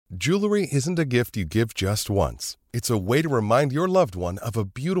Jewelry isn't a gift you give just once. It's a way to remind your loved one of a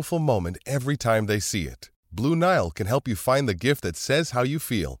beautiful moment every time they see it. Blue Nile can help you find the gift that says how you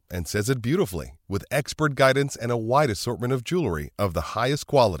feel and says it beautifully, with expert guidance and a wide assortment of jewelry of the highest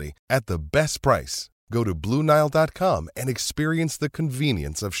quality at the best price. Go to BlueNile.com and experience the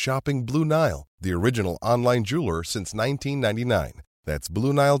convenience of shopping Blue Nile, the original online jeweler since 1999. That's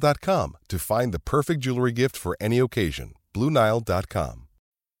BlueNile.com to find the perfect jewelry gift for any occasion. BlueNile.com.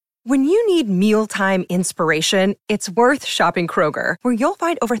 When you need mealtime inspiration, it's worth shopping Kroger, where you'll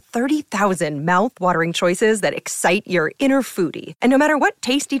find over 30,000 mouth-watering choices that excite your inner foodie. And no matter what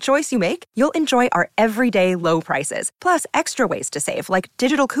tasty choice you make, you'll enjoy our everyday low prices, plus extra ways to save, like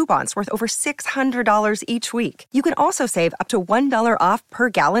digital coupons worth over $600 each week. You can also save up to $1 off per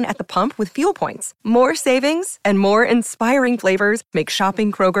gallon at the pump with fuel points. More savings and more inspiring flavors make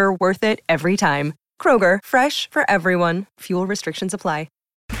shopping Kroger worth it every time. Kroger, fresh for everyone. Fuel restrictions apply.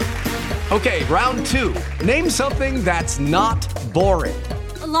 Okay, round two. Name something that's not boring.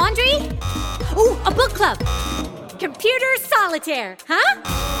 A laundry? Ooh, a book club. Computer solitaire, huh?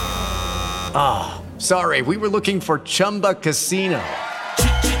 Ah, sorry, we were looking for Chumba Casino.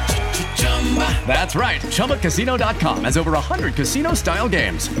 That's right, ChumbaCasino.com has over 100 casino-style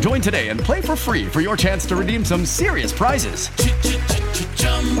games. Join today and play for free for your chance to redeem some serious prizes.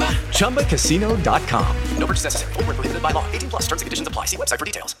 ChumbaCasino.com. No purchase necessary. Void where prohibited by law. 18 plus. Terms and conditions apply. See website for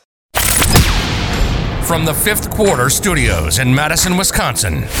details. From the Fifth Quarter Studios in Madison,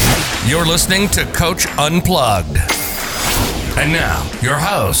 Wisconsin, you're listening to Coach Unplugged. And now, your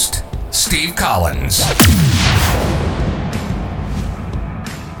host, Steve Collins.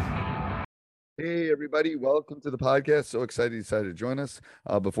 Hey, everybody. Welcome to the podcast. So excited you decided to join us.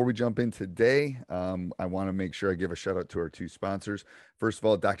 Before we jump in today, I want to make sure I give a shout out to our two sponsors. First of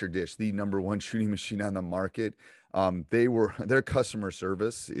all, Dr. Dish, the #1 shooting machine on the market. Their customer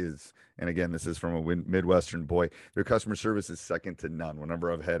service is, and again, this is from a Midwestern boy, their customer service is second to none.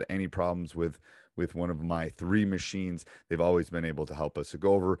 Whenever I've had any problems with one of my 3 machines, they've always been able to help us. So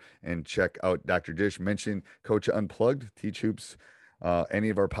go over and check out Dr. Dish. Mention Coach Unplugged, Teach Hoops, any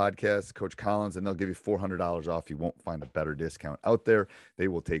of our podcasts, Coach Collins, and they'll give you $400 off. You won't find a better discount out there. They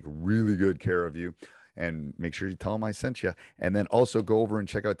will take really good care of you. And make sure you tell them I sent you. And then also go over and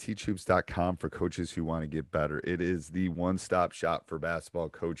check out teachhoops.com for coaches who want to get better. It is the one-stop shop for basketball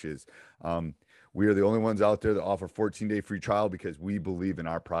coaches. We are the only ones out there that offer 14-day free trial because we believe in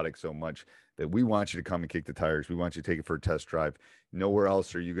our product so much that we want you to come and kick the tires. We want you to take it for a test drive. Nowhere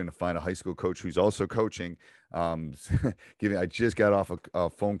else are you going to find a high school coach who's also coaching. I just got off a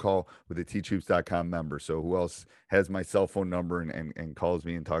phone call with a teachhoops.com member. So who else has my cell phone number and calls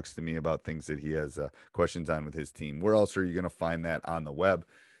me and talks to me about things that he has questions on with his team? Where else are you going to find that on the web?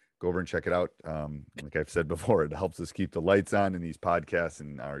 Go over and check it out. Like I've said before, it helps us keep the lights on in these podcasts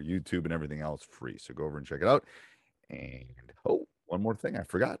and our YouTube and everything else free. So go over and check it out. And one more thing I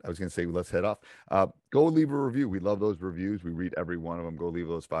forgot. I was going to say, let's head off. Go leave a review. We love those reviews. We read every one of them. Go leave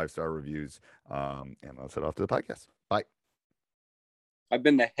those 5-star reviews. And let's head off to the podcast. Bye. I've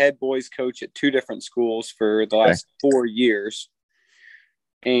been the head boys coach at 2 different schools for the last 4 years.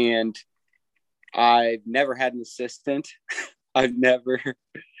 And I've never had an assistant.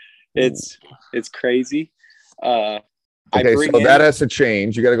 It's crazy. Okay, so that has to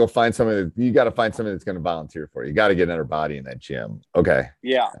change. You got to go find somebody. You got to find somebody that's going to volunteer for you. You got to get another body in that gym. Okay.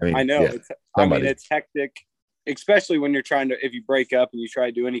 Yeah, I know. Yeah, it's hectic, especially when you're if you break up and you try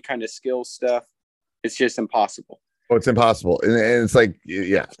to do any kind of skill stuff, it's just impossible. Oh, it's impossible. And it's like,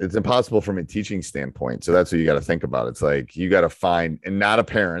 yeah, it's impossible from a teaching standpoint. So that's what you got to think about. It's like, you got to find, and not a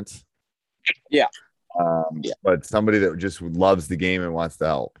parent. Yeah. But somebody that just loves the game and wants to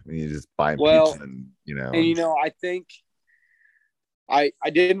help. And you just buy pizza and, I think I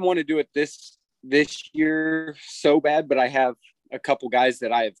didn't want to do it this year so bad, but I have a couple guys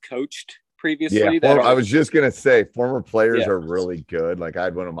that I have coached previously. Yeah, I was just going to say former players are really good. Like I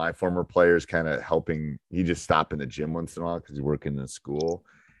had one of my former players kind of helping. He just stopped in the gym once in a while because he's working in the school.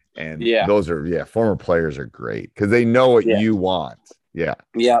 And those are, former players are great because they know what you want. Yeah.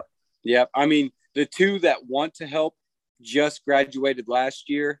 Yep. I mean, the 2 that want to help just graduated last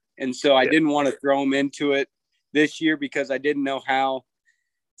year. And so I didn't want to throw them into it this year because I didn't know how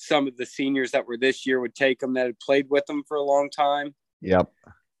some of the seniors that were this year would take them that had played with them for a long time. Yep.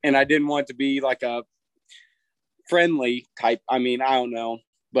 And I didn't want it to be like a friendly type. I mean, I don't know,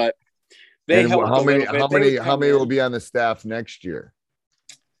 but they helped. How many will be on the staff next year?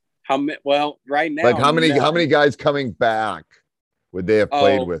 Right now, like how many guys coming back would they have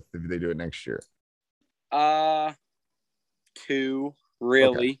played with if they do it next year? 2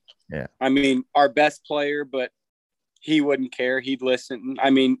 really. Okay. Yeah. I mean, our best player, but he wouldn't care. He'd listen. I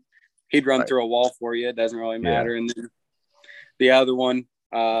mean, he'd run Right. through a wall for you. It doesn't really matter. Yeah. And then the other one,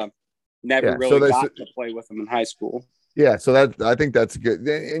 never Yeah, really so got to play with him in high school. Yeah, so I think that's good.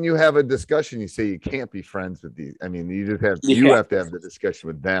 And you have a discussion. You say you can't be friends with these. I mean, you just have you Yeah. have to have the discussion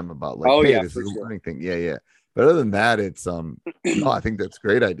with them about like, Oh, hey, yeah, this for is a sure. learning thing. Yeah, yeah. But other than that, it's no, I think that's a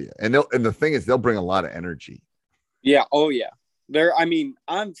great idea. And the thing is, they'll bring a lot of energy. Yeah. Oh, yeah. I mean,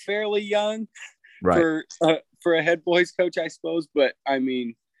 I'm fairly young Right. for a head boys coach, I suppose. But I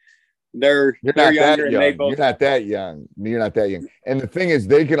mean, they're You're not younger, that and they young. both. You're not that young. You're not that young. And the thing is,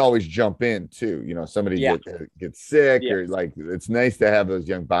 they can always jump in too. You know, somebody Yeah. gets sick Yeah. or like it's nice to have those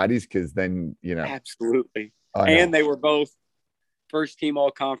young bodies because then Absolutely. I know. And they were both first team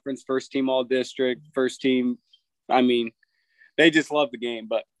all conference, first team all district, first team. I mean, they just love the game.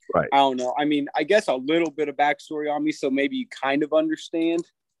 But Right. I don't know. I mean, I guess a little bit of backstory on me, so maybe you kind of understand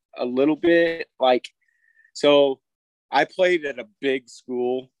a little bit. Like, so I played at a big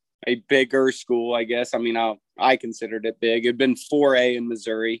school. A bigger school, I guess. I mean, I considered it big. It'd been 4A in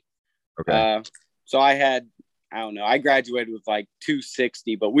Missouri. Okay. So I don't know. I graduated with like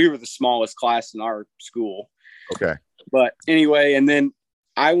 260, but we were the smallest class in our school. Okay. But anyway, and then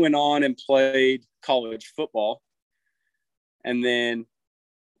I went on and played college football. And then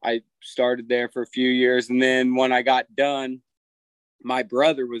I started there for a few years. And then when I got done, my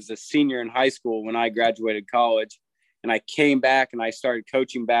brother was a senior in high school when I graduated college. And I came back and I started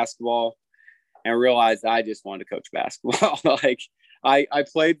coaching basketball and realized I just wanted to coach basketball. Like I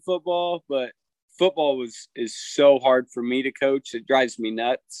played football, but football is so hard for me to coach. It drives me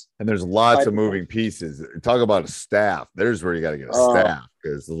nuts. And there's lots of moving pieces. Talk about a staff. There's where you got to get a staff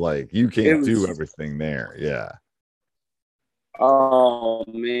because like you can't do everything there. Yeah. Oh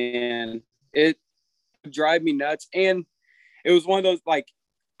man, it drive me nuts. And it was one of those, like,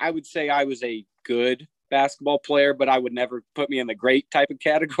 I would say I was a good basketball player, but I would never put me in the great type of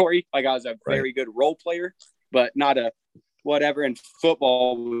category. Like I was a very good role player, but not a whatever. And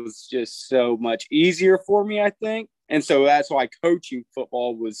football was just so much easier for me, I think. And so that's why coaching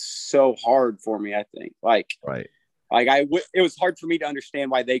football was so hard for me, I think. Like it was hard for me to understand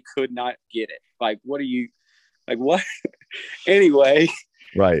why they could not get it. Like, what? Anyway.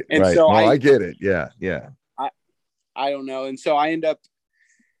 Right. And right. so I get it. Yeah. Yeah. I don't know. And so I end up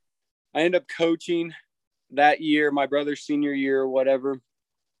coaching that year, my brother's senior year or whatever.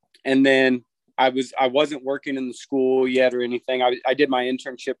 And then I wasn't working in the school yet or anything. I did my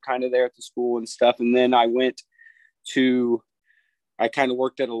internship kind of there at the school and stuff. And then I kind of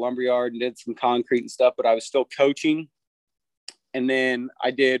worked at a lumberyard and did some concrete and stuff, but I was still coaching. And then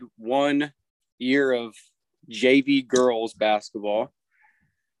I did 1 year of JV girls basketball.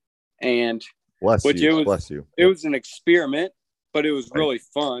 And bless you. It was an experiment, but it was really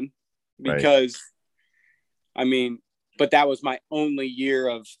fun because I mean, but that was my only year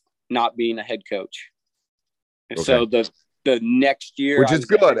of not being a head coach. Okay. So the next year, which is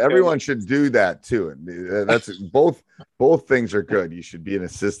good. Everyone should do that too. And that's both things are good. You should be an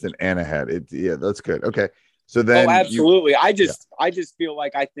assistant and a head. That's good. Okay. So then absolutely. I just feel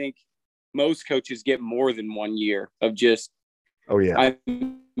like I think most coaches get more than 1 year of just, and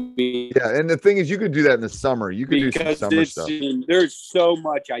the thing is, you could do that in the summer. You could do some summer stuff. There's so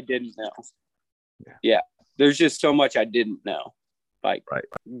much I didn't know. Yeah. There's just so much I didn't know. Like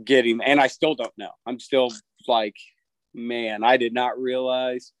and I still don't know. I'm still like, man, I did not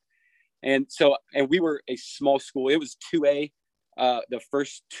realize. And we were a small school. It was 2A the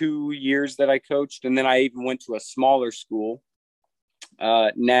first 2 years that I coached. And then I even went to a smaller school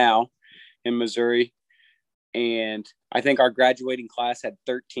now in Missouri. And I think our graduating class had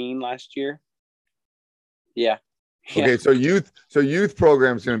 13 last year. Yeah. Okay. So youth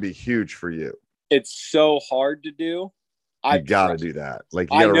program is going to be huge for you. It's so hard to do. You got to do that. Like,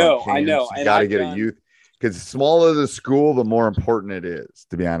 I know. You got to get a youth, because the smaller the school, the more important it is,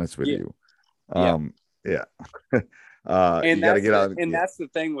 to be honest with you. And you got to get out. And that's the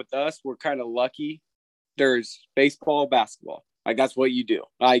thing with us. We're kind of lucky. There's baseball, basketball. Like, that's what you do.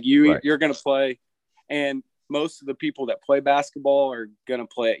 Like you're going to play. And most of the people that play basketball are going to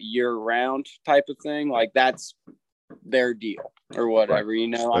play it year round type of thing. Like, that's their deal or whatever, you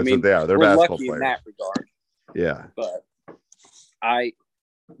know. That's what they are. They're basketball lucky players in that regard. Yeah. But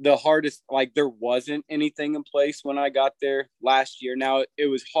the hardest, like, there wasn't anything in place when I got there last year. Now, it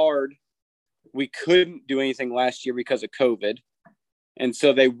was hard. We couldn't do anything last year because of COVID. And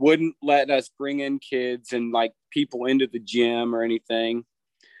so they wouldn't let us bring in kids and like people into the gym or anything.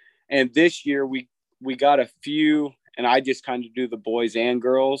 And this year we got a few, and I just kind of do the boys and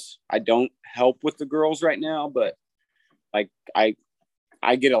girls. I don't help with the girls right now, but like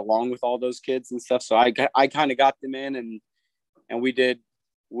I get along with all those kids and stuff. So I kind of got them in, and we did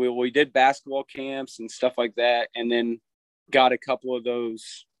basketball camps and stuff like that. And then got a couple of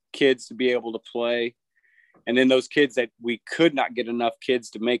those kids to be able to play. And then those kids that we could not get enough kids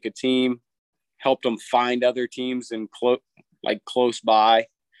to make a team, helped them find other teams and close by.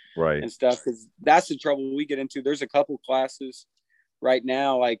 Right. And stuff. Cause that's the trouble we get into. There's a couple classes right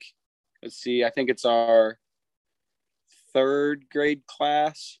now. Like, let's see, I think it's our 3rd grade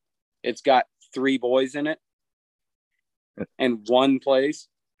class. It's got 3 boys in it and 1 plays.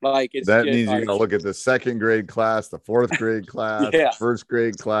 Like, it's that just, means you're gonna look at the 2nd grade class, the 4th grade class, yeah. the 1st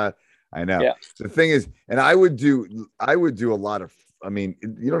grade class. I know. Yeah. The thing is, and I would do a lot of, I mean,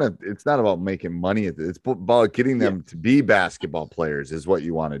 you don't have, it's not about making money at this. It's about getting them to be basketball players is what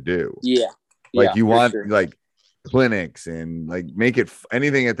you want to do. Yeah. Like you want sure. like clinics and like make it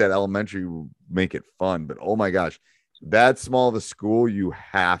anything at that elementary, make it fun. But oh my gosh, that small of a school, you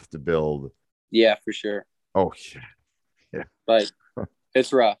have to build. Yeah, for sure. Oh yeah. But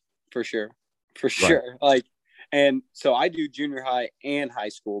it's rough for sure. For sure. Right. Like, and so I do junior high and high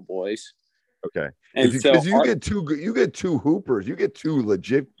school boys. Okay. And because you get 2 hoopers, you get 2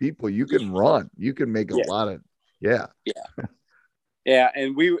 legit people. You can run. You can make a lot of Yeah.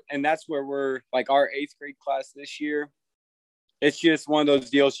 And that's where we're like our 8th grade class this year. It's just one of those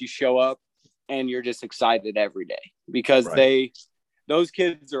deals. You show up and you're just excited every day because those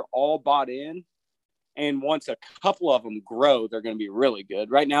kids are all bought in. And once a couple of them grow, they're going to be really good.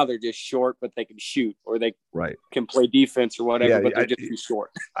 Right now, they're just short, but they can shoot or they can play defense or whatever, but they're just too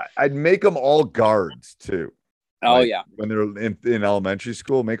short. I'd make them all guards too. Oh, like, yeah. When they're in elementary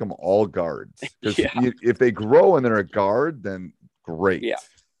school, make them all guards. If they grow and they're a guard, then great. Yeah.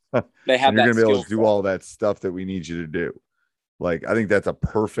 They have you're that going to be able to do set. all that stuff that we need you to do. Like, I think that's a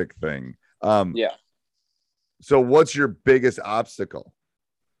perfect thing. Yeah. So what's your biggest obstacle?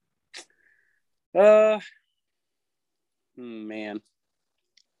 Man,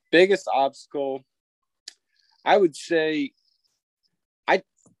 biggest obstacle, I would say, I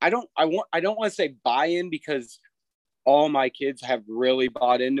don't want to say buy-in because all my kids have really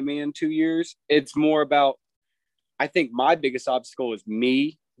bought into me in 2 years. It's more about, I think my biggest obstacle is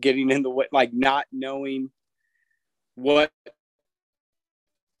me getting in the way, like not knowing what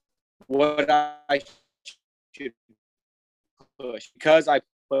I should push because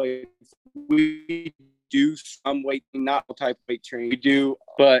we do some weight, not type weight training. We do,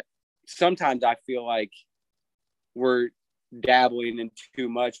 but sometimes I feel like we're dabbling in too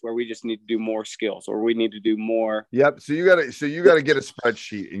much where we just need to do more skills or we need to do more. Yep. So you got to get a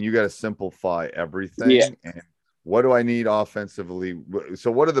spreadsheet and you got to simplify everything. Yeah. And what do I need offensively?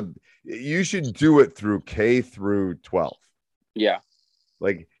 So you should do it through K through 12. Yeah.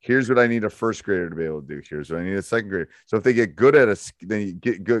 Like, here's what I need a 1st grader to be able to do. Here's what I need a 2nd grader. So if they get good at then you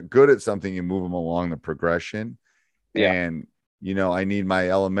get good at something, you move them along the progression. Yeah. And, I need my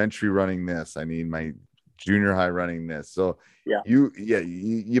elementary running this. I need my junior high running this. So you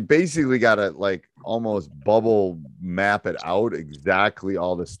basically got to like almost bubble map it out exactly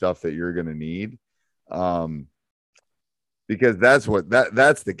all the stuff that you're going to need. Because that's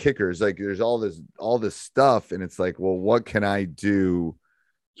the kicker is like, there's all this stuff. And it's like, well, what can I do?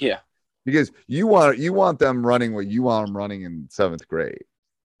 Yeah. Because you want them running what you want them running in 7th grade.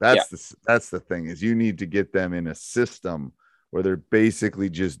 That's the thing is you need to get them in a system where they're basically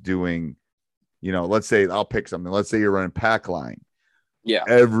just doing, let's say I'll pick something. Let's say you're running pack line. Yeah.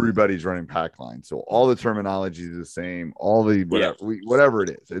 Everybody's running pack line. So all the terminology is the same. All the whatever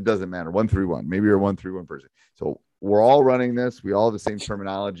it is, it doesn't matter. 1-3-1. Maybe you're a 1-3-1 person. So we're all running this. We all have the same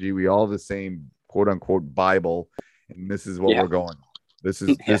terminology. We all have the same quote unquote Bible. And this is what we're going. This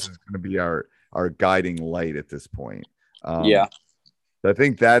is going to be our guiding light at this point. I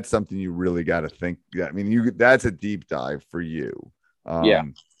think that's something you really got to think. I mean, that's a deep dive for you.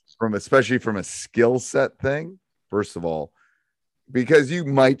 Especially from a skill set thing, first of all, because you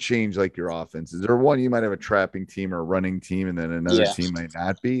might change like your offenses or one, you might have a trapping team or a running team, and then another team might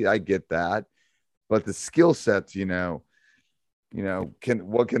not be. I get that. But the skill sets, can they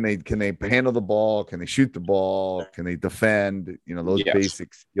handle the ball? Can they shoot the ball? Can they defend? Those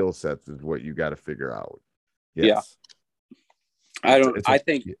basic skill sets is what you got to figure out. Yes. Yeah. I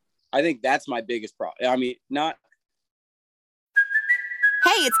think that's my biggest problem. I mean, not.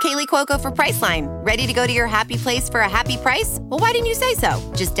 Hey, it's Kaylee Cuoco for Priceline. Ready to go to your happy place for a happy price? Well, why didn't you say so?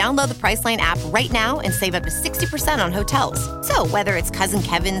 Just download the Priceline app right now and save up to 60% on hotels. So whether it's Cousin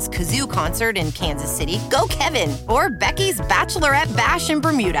Kevin's Kazoo Concert in Kansas City, go Kevin, or Becky's Bachelorette Bash in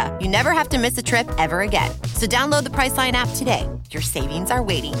Bermuda, you never have to miss a trip ever again. So download the Priceline app today. Your savings are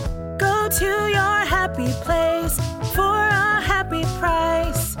waiting. Go to your happy place for a happy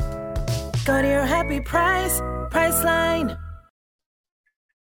price. Go to your happy price, Priceline.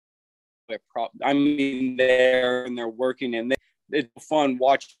 I mean, they're working, and it's fun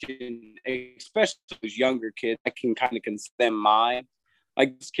watching, especially those younger kids. I can kind of consider mine.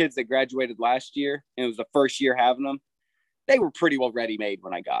 Like these kids that graduated last year, and it was the first year having them. They were pretty well ready-made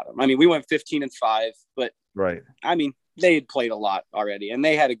when I got them. I mean, we went 15-5, but right. I mean, they had played a lot already, and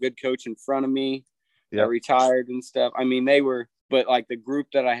they had a good coach in front of me that retired and stuff. I mean, they were, but like the group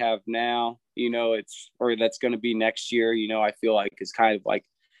that I have now, that's going to be next year, I feel like is kind of like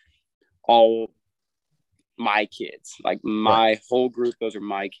all my kids, like my whole group. Those are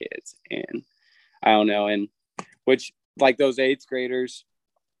my kids. And I don't know. And which like those 8th graders,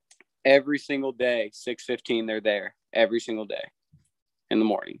 every single day, 6:15, they're there every single day in the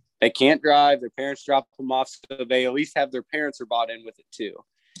morning. They can't drive. Their parents drop them off. So they at least have their parents are bought in with it too.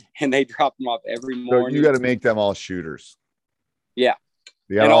 And they drop them off every morning. So you got to make them all shooters. Yeah.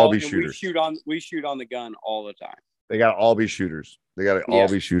 They got to all be shooters. We shoot on the gun all the time. They got to all be shooters. They got to all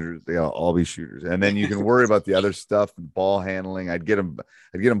be shooters. They got to all be shooters. And then you can worry about the other stuff, ball handling. I'd get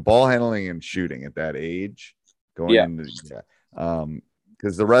them ball handling and shooting at that age. Because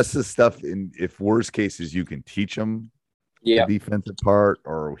the rest of the stuff, if worst cases, you can teach them the defensive part,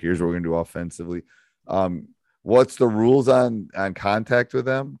 or here's what we're going to do offensively. What's the rules on contact with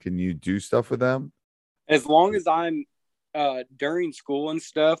them? Can you do stuff with them? As long as I'm during school and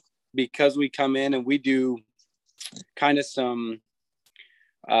stuff, because we come in and we do kind of some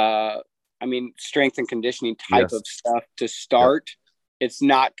strength and conditioning type of stuff to start. It's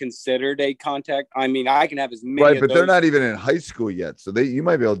not considered a contact. I mean, I can have as many right, but they're not even in high school yet, so you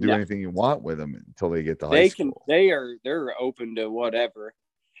might be able to do anything you want with them until they get to high school. They're open to whatever,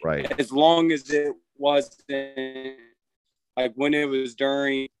 right? As long as it wasn't like when it was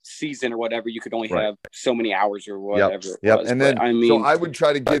during season or whatever, you could only have so many hours or whatever. Yep. And then so I would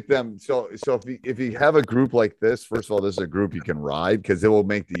try to get them. So if you have a group like this, first of all, this is a group you can ride, because it will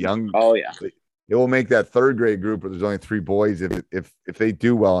make the young. Oh yeah. It will make that 3rd grade group where there's only 3 boys. If they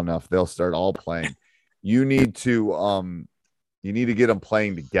do well enough, they'll start all playing. You need to get them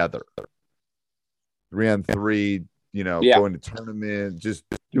playing together, 3-on-3. Going to tournament, just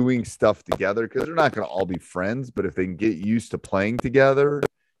doing stuff together, because they're not going to all be friends. But if they can get used to playing together,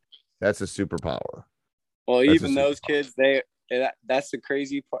 that's a superpower. Well, even those kids, that's the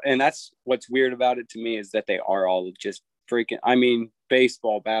crazy part, and that's what's weird about it to me, is that they are all just freaking. I mean,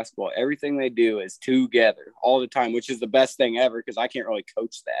 baseball, basketball, everything they do is together all the time, which is the best thing ever, because I can't really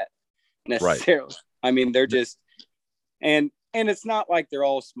coach that necessarily. Right. I mean, they're just and it's not like they're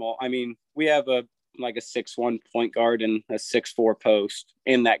all small. I mean, we have a 6'1" point guard and a 6'4" post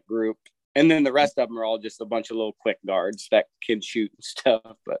in that group, and then the rest of them are all just a bunch of little quick guards that can shoot and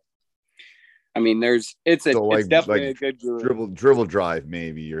stuff. But I mean, it's definitely a good group. Dribble drive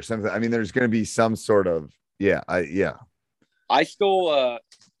maybe or something. I mean, there's going to be some sort of I stole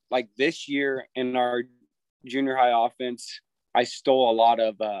like this year in our junior high offense, I stole a lot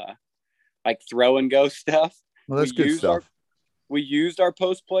of like throw and go stuff. Well, that's good stuff. We used our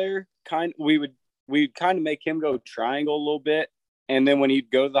post player we'd kind of make him go triangle a little bit, and then when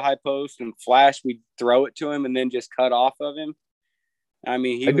he'd go to the high post and flash, we'd throw it to him and then just cut off of him. I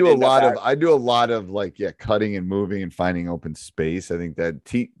mean, I do a lot of like cutting and moving and finding open space. I think that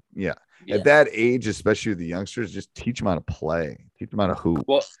at that age, especially with the youngsters, just teach them how to play, teach them how to hoop.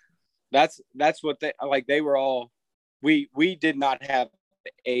 Well, that's what they like. They were all we did not have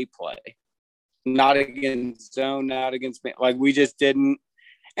a play, not against zone, not against like we just didn't.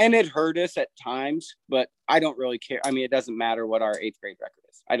 And it hurt us at times, but I don't really care. I mean, it doesn't matter what our 8th grade record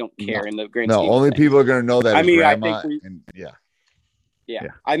is. I don't care in the grand scheme. Only people are going to know that. I mean, I think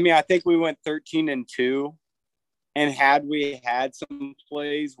I mean, I think we went 13-2, and had we had some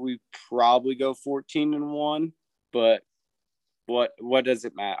plays, we probably go 14-1. But what does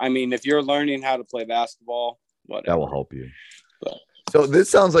it matter? I mean, if you're learning how to play basketball, whatever. That will help you. So this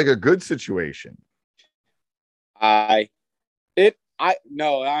sounds like a good situation. I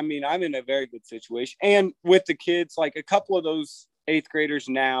mean, I'm in a very good situation. And with the kids, like a couple of those 8th graders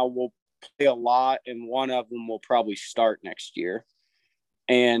now will play a lot, and one of them will probably start next year.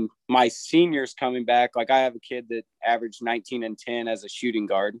 And my seniors coming back, like I have a kid that averaged 19 and 10 as a shooting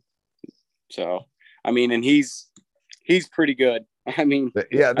guard. So, I mean, and he's pretty good. I mean, and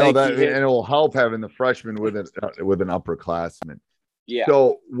it will help having the freshman with an upperclassman. Yeah.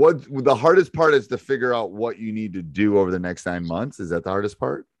 So what the hardest part is to figure out what you need to do over the next 9 months. Is that the hardest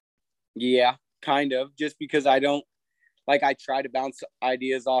part? Yeah, kind of, just because I try to bounce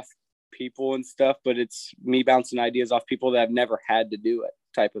ideas off people and stuff, but it's me bouncing ideas off people that have never had to do it.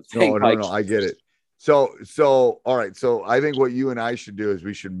 type of thing. No, I get it. So all right. So I think what you and I should do is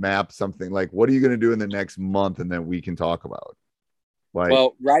we should map something like, what are you going to do in the next month, and then we can talk about. Like,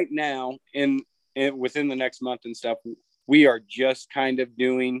 well, right now within the next month and stuff, we are just kind of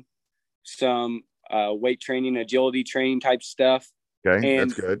doing some weight training, agility training type stuff. Okay, and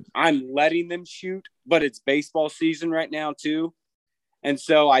that's good. I'm letting them shoot, but it's baseball season right now too, and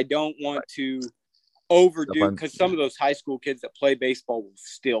so I don't want to overdo, because some of those high school kids that play baseball will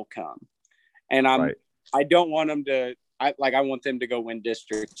still come. And I don't want them to, I want them to go win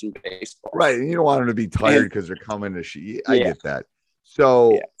districts in baseball. Right. And you don't want them to be tired because they're coming to shoot. I get that.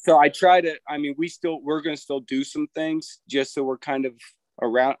 So, so I try to, I mean, we're going to still do some things just so we're kind of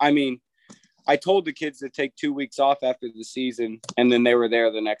around. I mean, I told the kids to take 2 weeks off after the season, and then they were there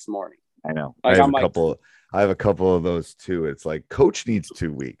the next morning. I know. Like, I have a couple of those too. It's like, coach needs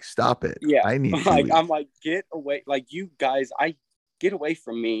 2 weeks. Stop it. Yeah. I need 2 like, weeks. I'm like, get away. Like, you guys, get away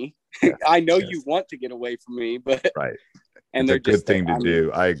from me. Yes, I know you want to get away from me, but right. And it's a good thing to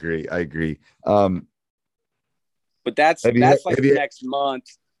do. I agree. But that's the next month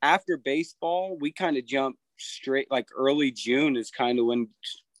after baseball. We kind of jump straight, like early June is kind of when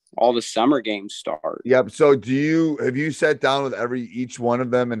all the summer games start. Yep. So have you sat down with each one of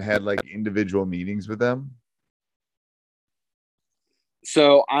them and had like individual meetings with them?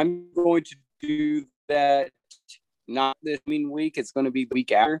 So I'm going to do that. Not this week. It's going to be the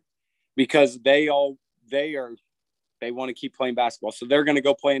week after, because they want to keep playing basketball. So they're going to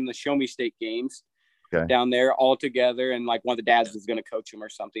go play in the Show Me State games down there all together. And like one of the dads is going to coach them or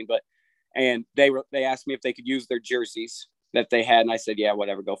something, and they asked me if they could use their jerseys that they had. And I said, yeah,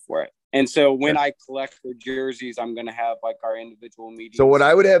 whatever, go for it. And so when I collect their jerseys, I'm going to have like our individual meetings. So what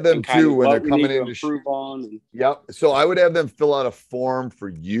I would have them do when they're coming in to improve on. Yep. So I would have them fill out a form for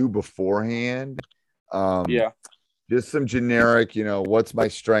you beforehand. Just some generic, what's my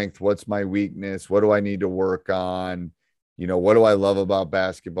strength? What's my weakness? What do I need to work on? What do I love about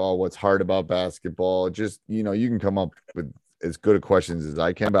basketball? What's hard about basketball? Just, you can come up with as good of questions as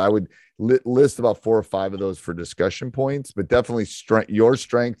I can, but I would list about 4 or 5 of those for discussion points, but definitely your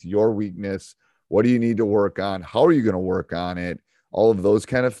strength, your weakness. What do you need to work on? How are you going to work on it? All of those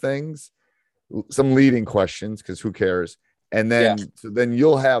kind of things, some leading questions, because who cares? And then, so then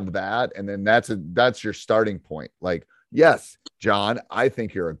you'll have that. And then that's your starting point. Like, yes, John, I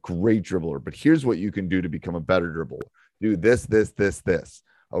think you're a great dribbler, but here's what you can do to become a better dribbler. Do this.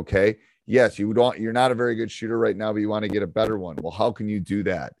 Okay. Yes, you're not a very good shooter right now, but you want to get a better one. Well, how can you do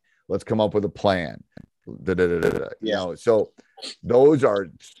that? Let's come up with a plan. So those are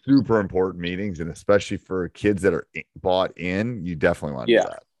super important meetings. And especially for kids that are bought in, you definitely want to do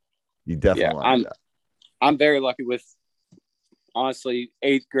that. You definitely want to do that. I'm very lucky with, honestly,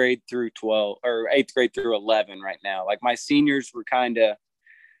 8th grade through 12 or 8th grade through 11 right now. Like my seniors were kind of,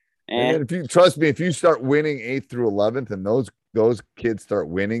 and if you trust me, if you start winning 8th through 11th and those kids start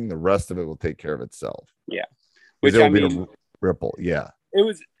winning, the rest of it will take care of itself. Yeah. Which I mean, ripple. Yeah. It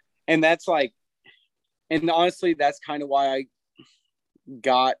was, and that's like, and honestly, that's kind of why I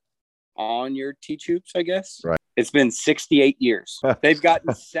got on your Teach Hoops, I guess. Right. It's been 68 years. They've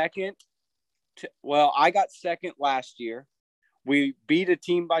gotten second. I got second last year. We beat a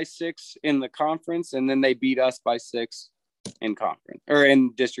team by 6 in the conference, and then they beat us by 6 in conference or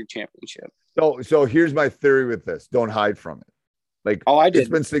in district championship. So here's my theory with this. Don't hide from it. Like, it's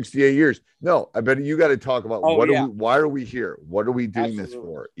been 68 years. No, I bet you got to talk about why are we here? What are we doing this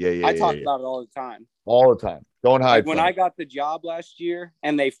for? I talk about it all the time. All the time. Don't hide. Like when I got the job last year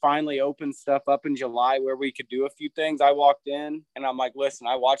and they finally opened stuff up in July where we could do a few things, I walked in and I'm like, listen,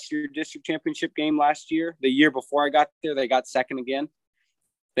 I watched your district championship game last year. The year before I got there, they got second again.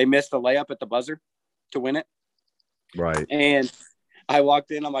 They missed a layup at the buzzer to win it. Right. And I walked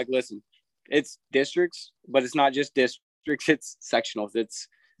in, I'm like, listen, it's districts, but it's not just districts, it's sectionals.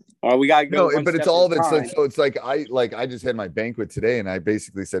 We got to go. No, but it's all of it. So it's like I just had my banquet today and I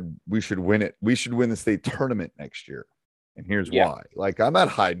basically said we should win it. We should win the state tournament next year. And here's why. Like, I'm not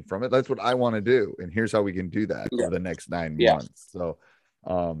hiding from it. That's what I want to do. And here's how we can do that for the next 9 months. So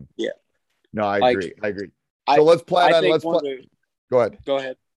no, I agree. So let's plan on Go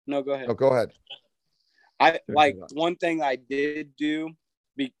ahead. No, go ahead. No, go ahead. One thing I did do,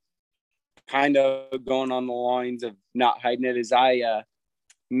 kind of going on the lines of not hiding it, is I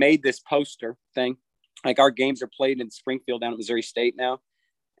made this poster thing. Like, our games are played in Springfield down at Missouri State now,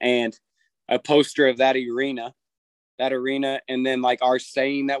 and a poster of that arena, and then like our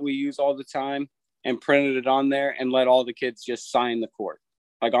saying that we use all the time, and printed it on there and let all the kids just sign the court,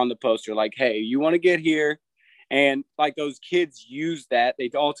 like on the poster, like, hey, you want to get here. And like those kids used that. They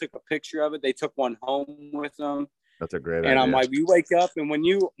all took a picture of it. They took one home with them. That's a great and idea. I'm like, you wake up, and when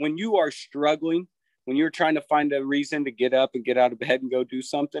you are struggling, when you're trying to find a reason to get up and get out of bed and go do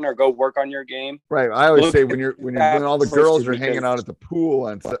something or go work on your game. Right. I always say when all the girls are hanging out at the pool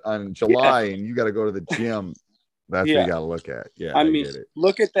on July and you got to go to the gym, that's what you got to look at. Yeah. I mean,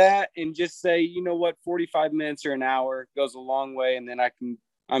 look at that and just say, you know what, 45 minutes or an hour goes a long way. And then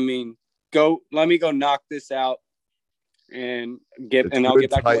let me go knock this out and I'll get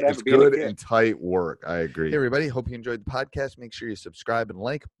back to whatever. It's good and tight work. I agree. Hey, everybody. Hope you enjoyed the podcast. Make sure you subscribe and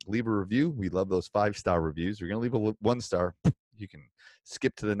like, leave a review. We love those 5-star reviews. We're going to leave a 1-star. You can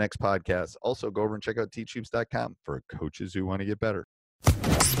skip to the next podcast. Also, go over and check out teachhoops.com for coaches who want to get better.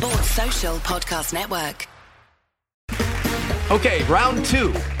 Sports Social Podcast Network. Okay, round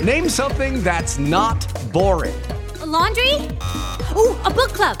 2. Name something that's not boring. A laundry? Ooh, a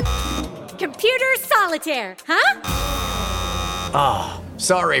book club. Computer solitaire, huh? Ah,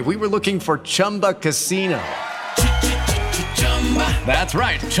 sorry, we were looking for Chumba Casino. That's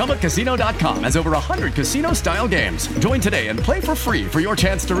right, ChumbaCasino.com has over 100 casino-style games. Join today and play for free for your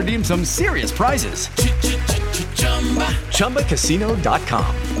chance to redeem some serious prizes.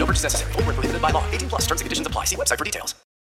 ChumbaCasino.com. No purchase necessary. Void where prohibited by law. 18+ terms and conditions apply. See website for details.